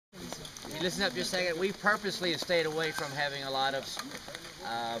listen up just a second. We purposely have stayed away from having a lot of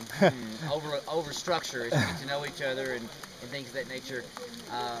over structure as we get to know each other and things of that nature.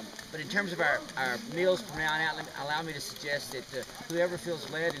 But in terms of our meals from now on out, allow me to suggest that whoever feels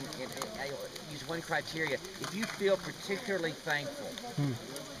led, and use one criteria, if you feel particularly thankful,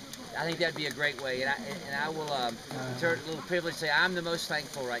 I think that'd be a great way. And I will insert a little privilege, say I'm the most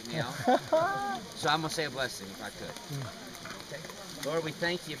thankful right now. So I'm going to say a blessing if I could. Okay. Lord, we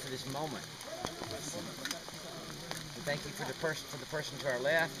thank you for this moment. We thank you for the person to our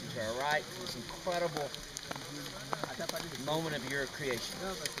left and to our right, for this incredible moment of your creation.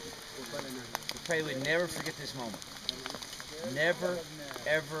 We pray we'd never forget this moment. Never,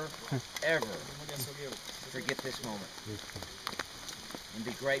 ever, ever forget this moment. And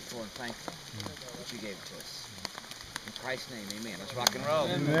be grateful and thankful that you gave it to us. In Christ's name, amen. Let's rock and roll.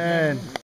 Amen.